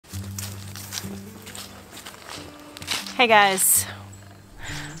Hey guys,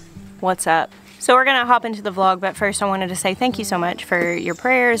 what's up? So we're gonna hop into the vlog, but first I wanted to say thank you so much for your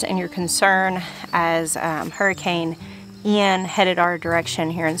prayers and your concern as Hurricane Ian headed our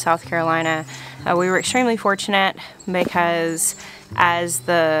direction here in South Carolina. We were extremely fortunate because as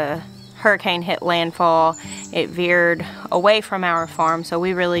the hurricane hit landfall, it veered away from our farm, so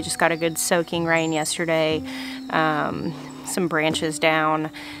we really just got a good soaking rain yesterday. Some branches down.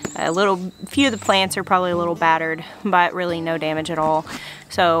 Few of the plants are probably a little battered, but really no damage at all.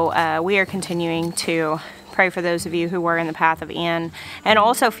 So we are continuing to pray for those of you who were in the path of Ian, and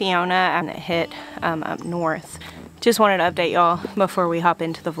also Fiona that hit up north. Just wanted to update y'all before we hop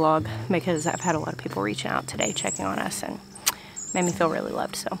into the vlog, because I've had a lot of people reaching out today checking on us and made me feel really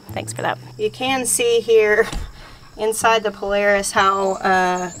loved, so thanks for that. You can see here inside the Polaris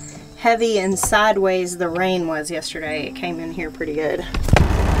how heavy and sideways the rain was yesterday. It came in here pretty good.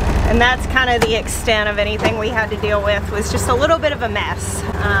 And that's kind of the extent of anything we had to deal with, was just a little bit of a mess.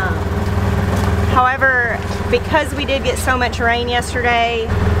 However, because we did get so much rain yesterday,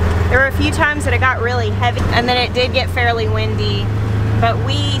 there were a few times that it got really heavy, and then it did get fairly windy, but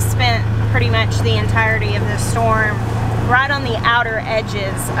we spent pretty much the entirety of the storm right on the outer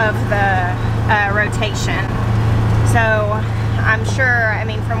edges of the rotation. So I'm sure, I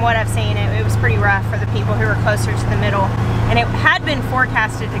mean, from what I've seen, it was pretty rough for the people who were closer to the middle. And it had been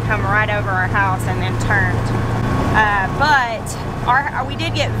forecasted to come right over our house and then turned. But we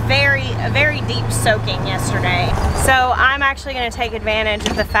did get a very deep soaking yesterday. So I'm actually going to take advantage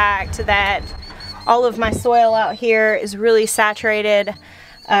of the fact that all of my soil out here is really saturated.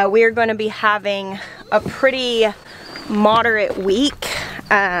 We are going to be having a pretty moderate week.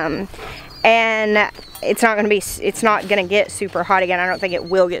 And it's not gonna get super hot again. I don't think it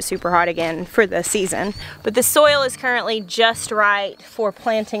will get super hot again for the season. But the soil is currently just right for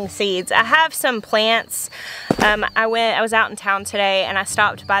planting seeds. I have some plants. I was out in town today and I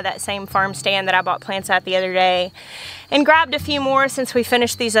stopped by that same farm stand that I bought plants at the other day and grabbed a few more since we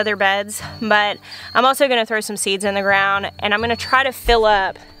finished these other beds. But I'm also gonna throw some seeds in the ground, and I'm gonna try to fill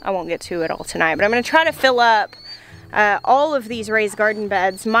up, I won't get to it all tonight, but I'm gonna try to fill up all of these raised garden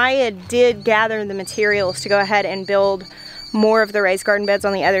beds. Maya did gather the materials to go ahead and build more of the raised garden beds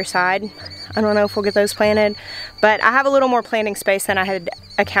on the other side. I don't know if we'll get those planted, but I have a little more planting space than I had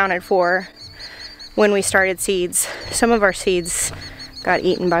accounted for when we started seeds. Some of our seeds got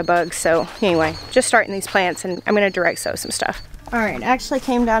eaten by bugs, so anyway, just starting these plants, and I'm gonna direct sow some stuff. All right, I actually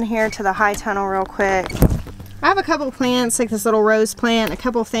came down here to the high tunnel real quick. I have a couple of plants, like this little rose plant, a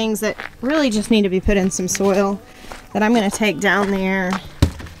couple of things that really just need to be put in some soil that I'm gonna take down there,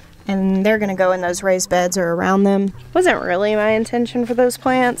 and they're gonna go in those raised beds or around them. Wasn't really my intention for those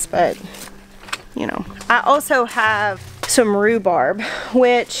plants, but you know. I also have some rhubarb,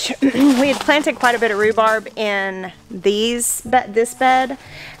 which we had planted quite a bit of rhubarb in this bed,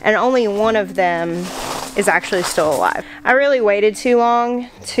 and only one of them is actually still alive. I really waited too long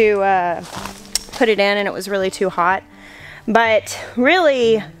to put it in, and it was really too hot. But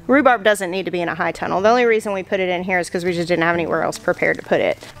really, rhubarb doesn't need to be in a high tunnel. The only reason we put it in here is because we just didn't have anywhere else prepared to put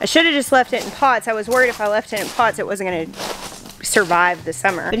it. I should have just left it in pots. I was worried if I left it in pots, it wasn't going to survive the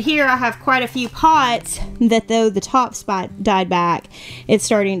summer. But here I have quite a few pots that, though the top spot died back, it's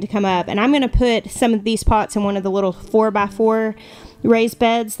starting to come up. And I'm going to put some of these pots in one of the little 4x4 raised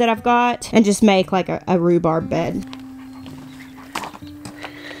beds that I've got, and just make like a rhubarb bed.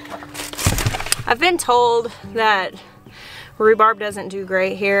 I've been told that rhubarb doesn't do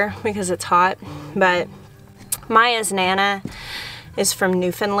great here because it's hot, but Maya's Nana is from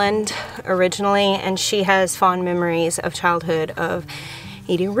Newfoundland originally, and she has fond memories of childhood of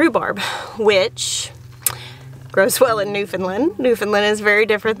eating rhubarb, which grows well in Newfoundland. Newfoundland is very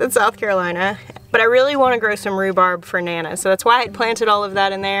different than South Carolina, but I really want to grow some rhubarb for Nana, so that's why I had planted all of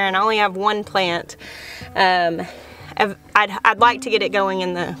that in there, and I only have one plant. I'd like to get it going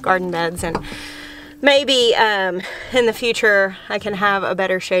in the garden beds, and maybe in the future I can have a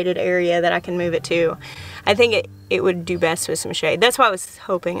better shaded area that I can move it to. I think it would do best with some shade. That's why I was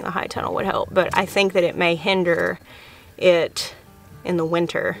hoping the high tunnel would help, but I think that it may hinder it in the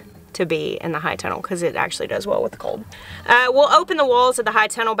winter to be in the high tunnel, because it actually does well with the cold. We'll open the walls of the high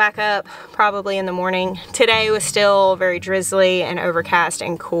tunnel back up probably in the morning. Today was still very drizzly and overcast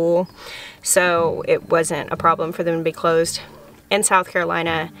and cool, so it wasn't a problem for them to be closed. In South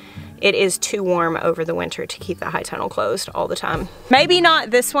Carolina, it is too warm over the winter to keep the high tunnel closed all the time. Maybe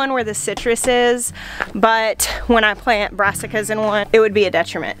not this one where the citrus is, but when I plant brassicas in one, it would be a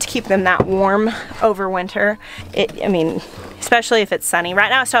detriment to keep them that warm over winter. I mean, especially if it's sunny. Right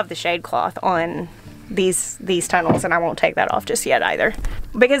now I still have the shade cloth on these tunnels, and I won't take that off just yet either.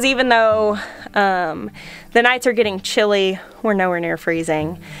 Because even though The nights are getting chilly. We're nowhere near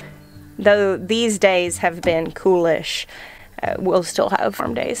freezing. Though these days have been coolish, we'll still have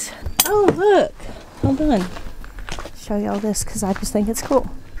warm days. Oh, look. Hold on. Show y'all this because I just think it's cool.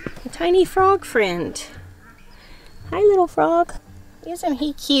 A tiny frog friend. Hi, little frog. Isn't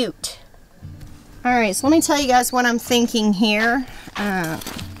he cute? All right, so let me tell you guys what I'm thinking here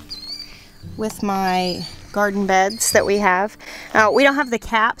with my garden beds that we have. We don't have the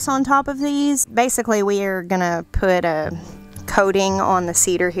caps on top of these. Basically, we are gonna put a coating on the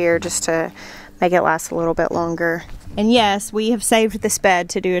cedar here just to make it last a little bit longer. And yes, we have saved this bed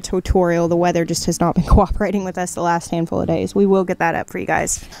to do a tutorial. The weather just has not been cooperating with us the last handful of days. We will get that up for you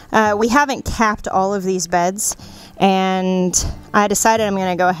guys. We haven't capped all of these beds, and I decided I'm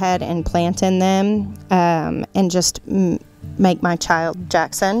going to go ahead and plant in them and just make my child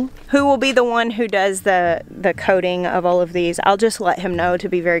Jackson, who will be the one who does the coating of all of these. I'll just let him know to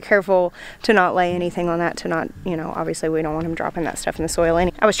be very careful to not lay anything on that, to not, you know, obviously we don't want him dropping that stuff in the soil.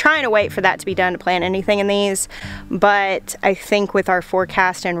 I was trying to wait for that to be done to plant anything in these, but I think with our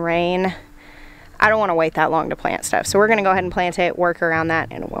forecast and rain, I don't want to wait that long to plant stuff. So we're going to go ahead and plant it, work around that,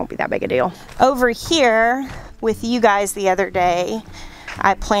 and it won't be that big a deal. Over here with you guys the other day,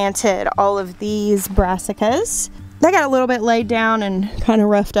 I planted all of these brassicas. They got a little bit laid down and kind of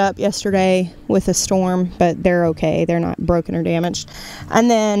roughed up yesterday with a storm, but they're okay. They're not broken or damaged. And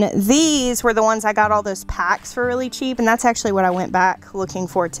then these were the ones I got all those packs for really cheap, and that's actually what I went back looking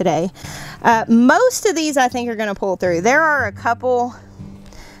for today. Most of these I think are going to pull through. There are a couple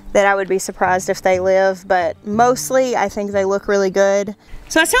that I would be surprised if they live, but mostly I think they look really good.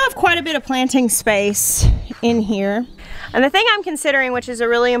 So I still have quite a bit of planting space in here. And the thing I'm considering, which is a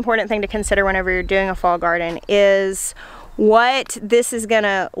really important thing to consider whenever you're doing a fall garden, is what this is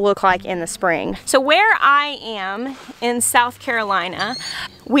gonna look like in the spring. So where I am in South Carolina,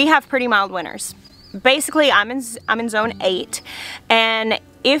 we have pretty mild winters. Basically, I'm in zone 8, and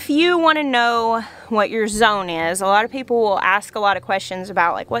if you want to know what your zone is, a lot of people will ask a lot of questions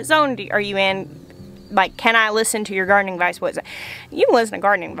about, like, what zone are you in? Like, can I listen to your gardening advice? What is it? You can listen to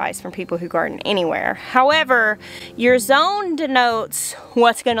gardening advice from people who garden anywhere. However, your zone denotes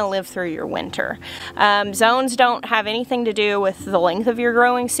what's going to live through your winter. Zones don't have anything to do with the length of your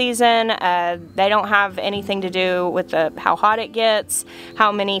growing season. They don't have anything to do with how hot it gets,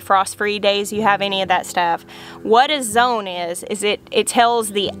 how many frost-free days you have, any of that stuff. What a zone is it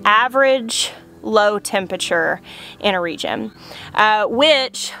tells the average low temperature in a region,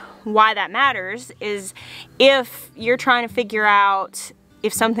 why that matters is if you're trying to figure out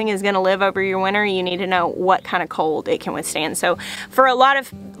if something is going to live over your winter, you need to know what kind of cold it can withstand. So for a lot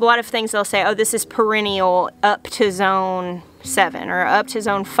of things, they'll say, oh, this is perennial up to zone 7 or up to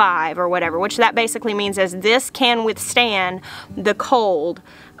zone 5 or whatever, which that basically means is this can withstand the cold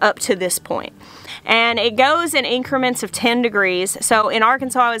up to this point. And it goes in increments of 10 degrees. So in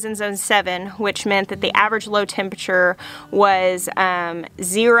Arkansas, I was in zone 7, which meant that the average low temperature was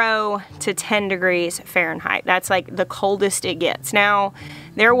 0 to 10 degrees Fahrenheit. That's like the coldest it gets. Now,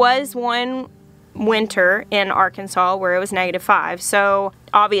 there was one winter in Arkansas where it was -5. So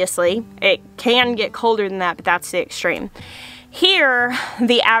obviously, it can get colder than that, but that's the extreme. Here,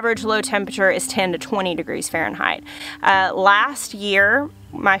 the average low temperature is 10 to 20 degrees Fahrenheit. Last year,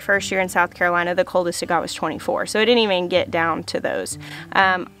 my first year in South Carolina, the coldest it got was 24, so it didn't even get down to those.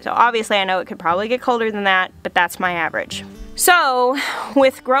 So obviously I know it could probably get colder than that, but that's my average. So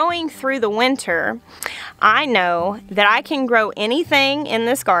with growing through the winter, I know that I can grow anything in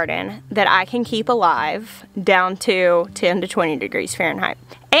this garden that I can keep alive down to 10 to 20 degrees Fahrenheit.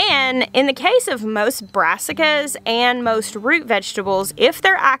 And in the case of most brassicas and most root vegetables, if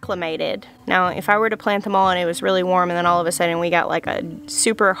they're acclimated, now if I were to plant them all and it was really warm and then all of a sudden we got like a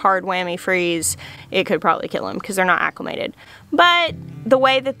super hard whammy freeze, it could probably kill them because they're not acclimated. But the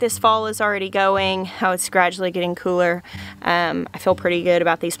way that this fall is already going, how it's gradually getting cooler, I feel pretty good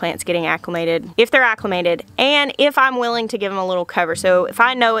about these plants getting acclimated. If they're acclimated, and if I'm willing to give them a little cover. So if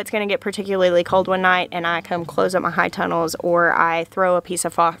I know it's going to get particularly cold one night and I come close up my high tunnels or I throw a piece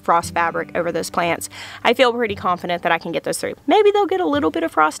of frost fabric over those plants, I feel pretty confident that I can get those through. Maybe they'll get a little bit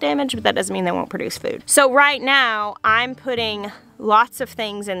of frost damage, but that doesn't mean they won't produce food. So right now, I'm putting lots of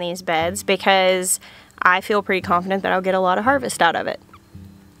things in these beds because I feel pretty confident that I'll get a lot of harvest out of it.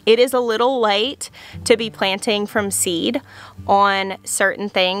 It is a little late to be planting from seed on certain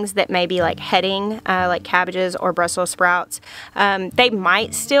things that may be like heading, like cabbages or Brussels sprouts. They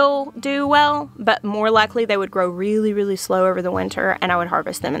might still do well, but more likely they would grow really, really slow over the winter and I would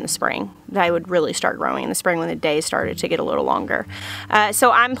harvest them in the spring. they would really start growing in the spring when the days started to get a little longer.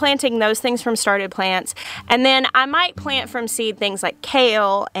 So I'm planting those things from started plants, and then I might plant from seed things like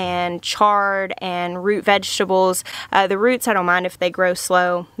kale and chard and root vegetables. The roots, I don't mind if they grow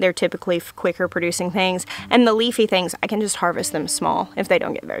slow. They're typically quicker producing things, and the leafy things, I can just harvest them small if they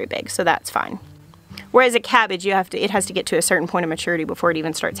don't get very big, so that's fine. Whereas a cabbage, it has to get to a certain point of maturity before it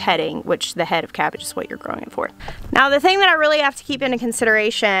even starts heading, which the head of cabbage is what you're growing it for. Now, the thing that I really have to keep into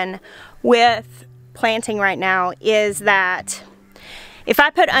consideration with planting right now is that if I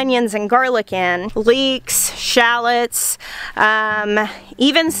put onions and garlic in, leeks, shallots,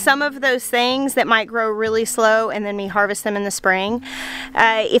 even some of those things that might grow really slow and then me harvest them in the spring,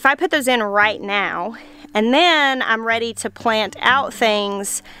 if I put those in right now, and then I'm ready to plant out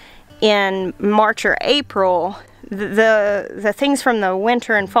things in March or April, the things from the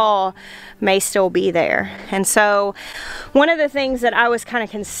winter and fall may still be there. And so one of the things that I was kind of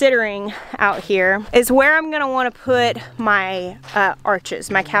considering out here is where I'm going to want to put my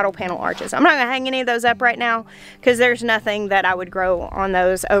arches, my cattle panel arches. I'm not going to hang any of those up right now because there's nothing that I would grow on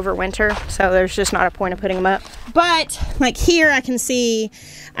those over winter, so there's just not a point of putting them up. But like here I can see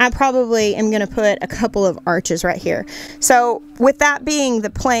I probably am going to put a couple of arches right here. So with that being the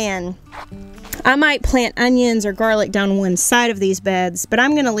plan, I might plant onions or garlic down one side of these beds, but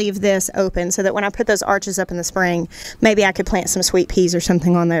I'm going to leave this open so that when I put those arches up in the spring, maybe I could plant some sweet peas or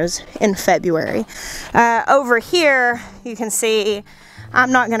something on those in February. Over here, you can see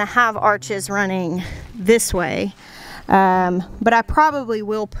I'm not going to have arches running this way, but I probably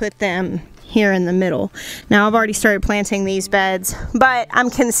will put them here in the middle. Now I've already started planting these beds, but I'm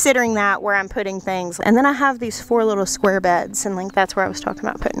considering that where I'm putting things. And then I have these 4 little square beds, and like that's where I was talking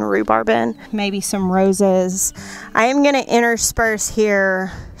about putting rhubarb in. Maybe some roses. I am going to intersperse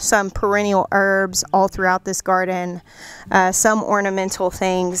here some perennial herbs all throughout this garden, some ornamental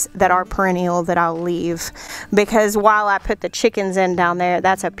things that are perennial that I'll leave, because while I put the chickens in down there,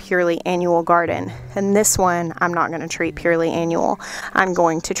 that's a purely annual garden, and this one I'm not going to treat purely annual. I'm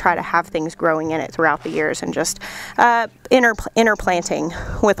going to try to have things growing in it throughout the years and just interplanting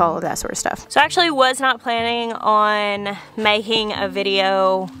with all of that sort of stuff. So I actually was not planning on making a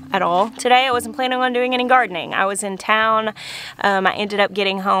video at all today. I wasn't planning on doing any gardening. I was in town. I ended up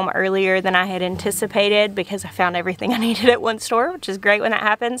getting home earlier than I had anticipated because I found everything I needed at one store, which is great when that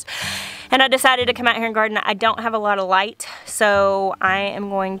happens. And I decided to come out here and garden. I don't have a lot of light, so I am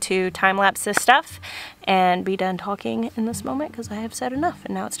going to time-lapse this stuff and be done talking in this moment because I have said enough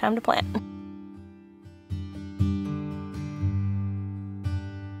and now it's time to plant.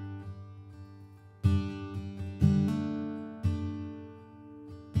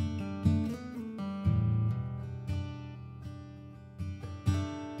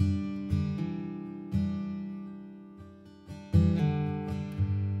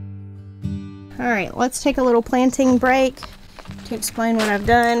 Alright, let's take a little planting break to explain what I've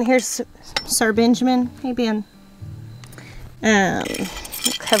done. Here's Sir Benjamin. Hey, Ben.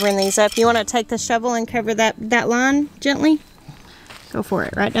 Covering these up. You want to take the shovel and cover that line gently? Go for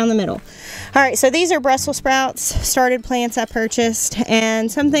it, right down the middle. Alright, so these are Brussels sprouts, started plants I purchased,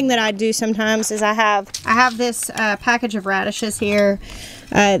 and something that I do sometimes is I have this package of radishes here.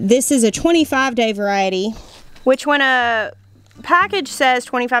 This is a 25-day variety, which when a package says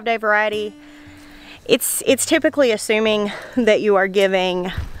 25-day variety, it's typically assuming that you are giving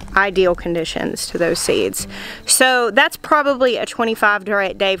ideal conditions to those seeds. So that's probably a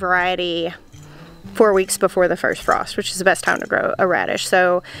 25-day variety 4 weeks before the first frost, which is the best time to grow a radish.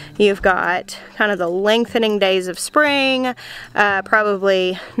 So you've got kind of the lengthening days of spring,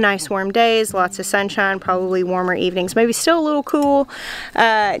 probably nice warm days, lots of sunshine, probably warmer evenings, maybe still a little cool.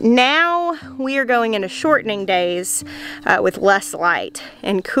 Now we are going into shortening days with less light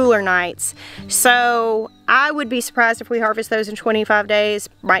and cooler nights. So I would be surprised if we harvest those in 25 days.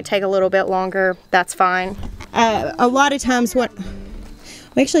 Might take a little bit longer. That's fine. A lot of times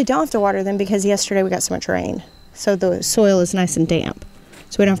we actually don't have to water them because yesterday we got so much rain. So the soil is nice and damp.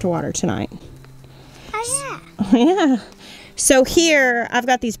 So we don't have to water tonight. Oh yeah. Yeah. So here I've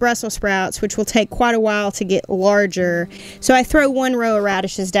got these Brussels sprouts, which will take quite a while to get larger. So I throw 1 row of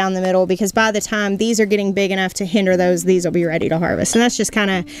radishes down the middle because by the time these are getting big enough to hinder those, these will be ready to harvest. And that's just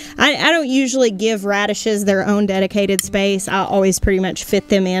kind of, I don't usually give radishes their own dedicated space. I always pretty much fit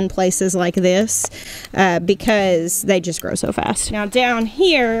them in places like this because they just grow so fast. Now down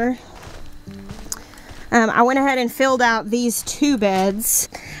here, I went ahead and filled out these 2 beds.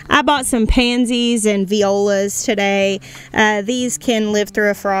 I bought some pansies and violas today. These can live through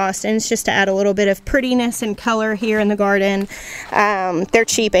a frost, and it's just to add a little bit of prettiness and color here in the garden. They're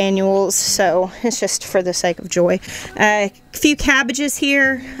cheap annuals, so it's just for the sake of joy. A few cabbages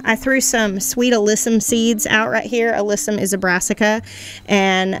here. I threw some sweet alyssum seeds out right here. Alyssum is a brassica,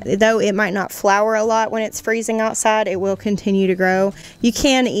 and though it might not flower a lot when it's freezing outside, it will continue to grow. You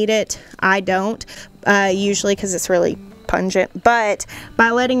can eat it. I don't usually, because it's really pungent, but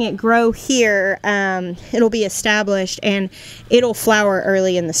by letting it grow here, it'll be established and it'll flower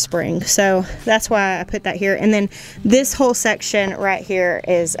early in the spring. So that's why I put that here. And then this whole section right here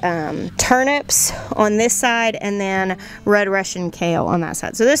is turnips on this side, and then red Russian kale on that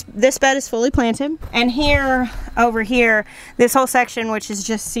side. So this bed is fully planted. And here, over here, this whole section, which is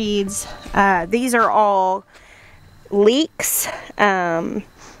just seeds, these are all leeks.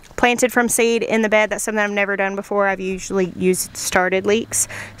 Planted from seed in the bed. That's something I've never done before. I've usually used started leeks.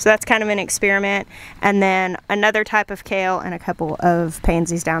 So that's kind of an experiment. And then another type of kale and a couple of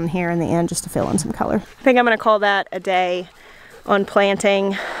pansies down here in the end just to fill in some color. I think I'm going to call that a day on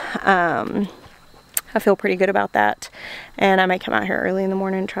planting. I feel pretty good about that. And I may come out here early in the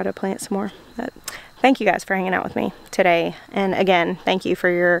morning and try to plant some more. But thank you guys for hanging out with me today. And again, thank you for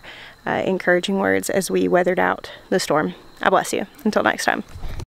your encouraging words as we weathered out the storm. I bless you. Until next time.